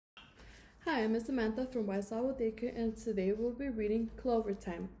Hi, I'm Miss Samantha from Westwood Daycare, and today we'll be reading Clover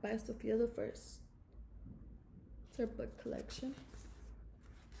Time by Sofia the First. It's our book collection.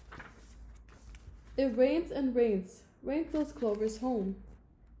 It rains and rains. Rain fills Clover's home.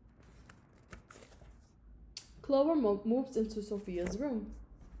 Clover moves into Sofia's room.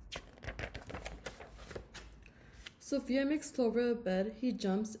 Sofia makes Clover a bed. He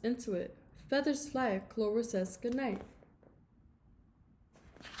jumps into it. Feathers fly. Clover says goodnight.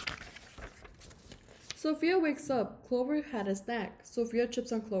 Sofia wakes up. Clover had a snack. Sofia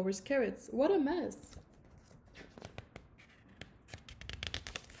trips on Clover's carrots. What a mess.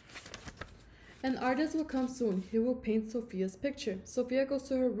 An artist will come soon. He will paint Sofia's picture. Sofia goes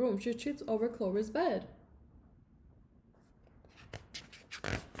to her room. She trips over Clover's bed.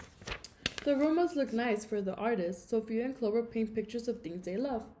 The room must look nice for the artist. Sofia and Clover paint pictures of things they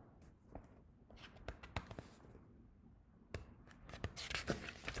love.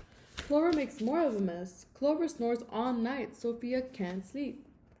 Clover makes more of a mess. Clover snores all night. Sofia can't sleep.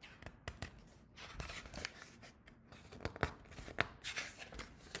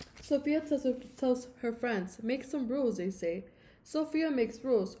 Sofia tells her friends, make some rules, they say. Sofia makes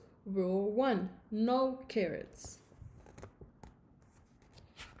rules. Rule 1, no carrots.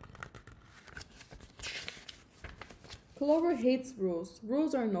 Clover hates rules.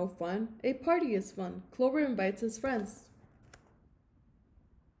 Rules are no fun. A party is fun. Clover invites his friends.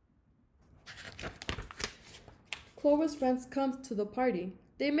 Clover's friends come to the party.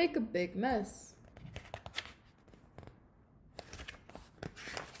 They make a big mess.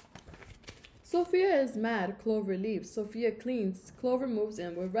 Sofia is mad. Clover leaves. Sofia cleans. Clover moves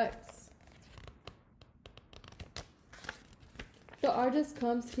in with Rex. The artist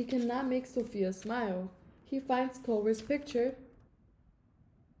comes. He cannot make Sofia smile. He finds Clover's picture.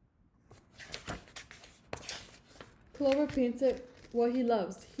 Clover painted what he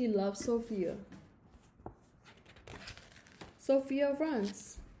loves. He loves Sofia. Sofia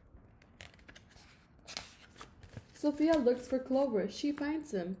runs. Sofia looks for Clover. She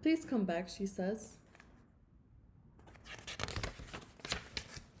finds him. Please come back, she says.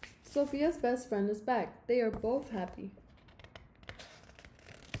 Sofia's best friend is back. They are both happy.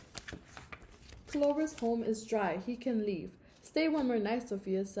 Clover's home is dry. He can leave. Stay one more night,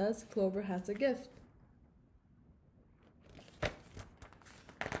 Sofia says. Clover has a gift.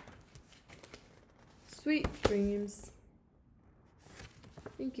 Sweet dreams.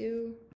 Thank you.